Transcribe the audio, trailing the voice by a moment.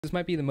This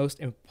might be the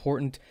most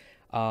important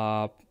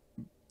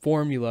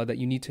formula that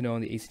you need to know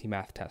on the ACT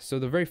math test. So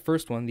the very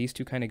first one, these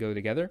two kind of go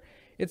together.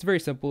 It's very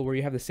simple, where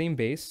you have the same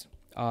base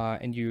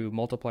and you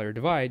multiply or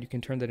divide, you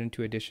can turn that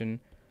into addition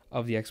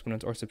of the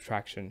exponents or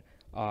subtraction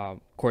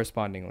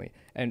correspondingly.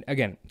 And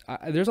again,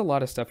 there's a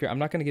lot of stuff here. I'm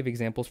not going to give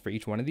examples for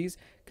each one of these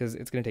because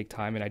it's going to take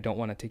time and I don't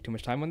want to take too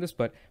much time on this,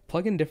 but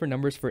plug in different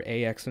numbers for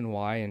a, x, and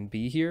y, and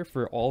b here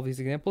for all of these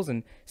examples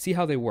and see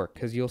how they work,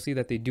 because you'll see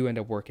that they do end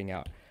up working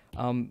out.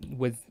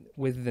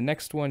 With the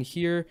next one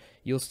here,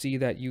 you'll see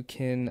that you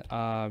can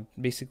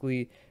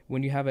basically,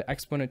 when you have an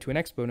exponent to an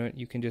exponent,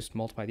 you can just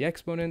multiply the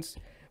exponents.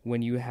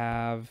 When you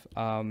have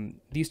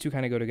these two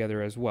kind of go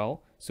together as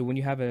well. So when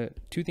you have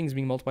two things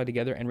being multiplied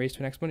together and raised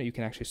to an exponent, you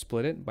can actually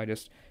split it by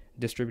just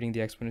distributing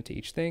the exponent to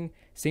each thing.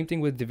 Same thing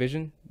with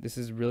division. This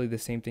is really the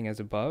same thing as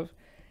above.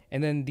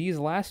 And then these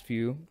last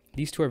few,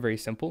 these two are very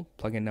simple.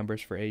 Plug in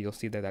numbers for a, you'll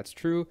see that that's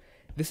true.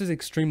 This is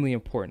extremely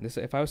important. This,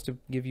 if I was to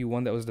give you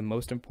one that was the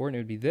most important, it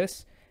would be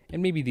this,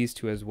 and maybe these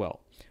two as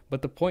well.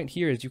 But the point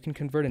here is you can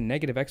convert a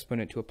negative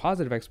exponent to a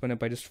positive exponent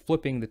by just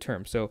flipping the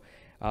term. So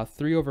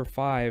 3 over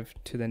 5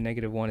 to the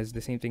negative 1 is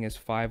the same thing as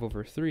 5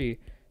 over 3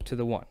 to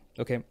the 1.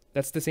 Okay,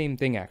 that's the same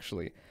thing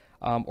actually.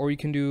 Or you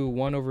can do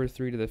 1 over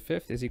 3 to the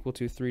 5th is equal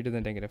to 3 to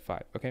the negative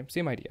 5. Okay,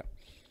 same idea.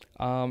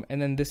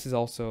 And then this is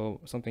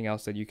also something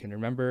else that you can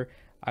remember.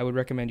 I would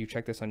recommend you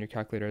check this on your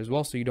calculator as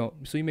well, so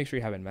you make sure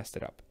you haven't messed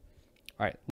it up. All right.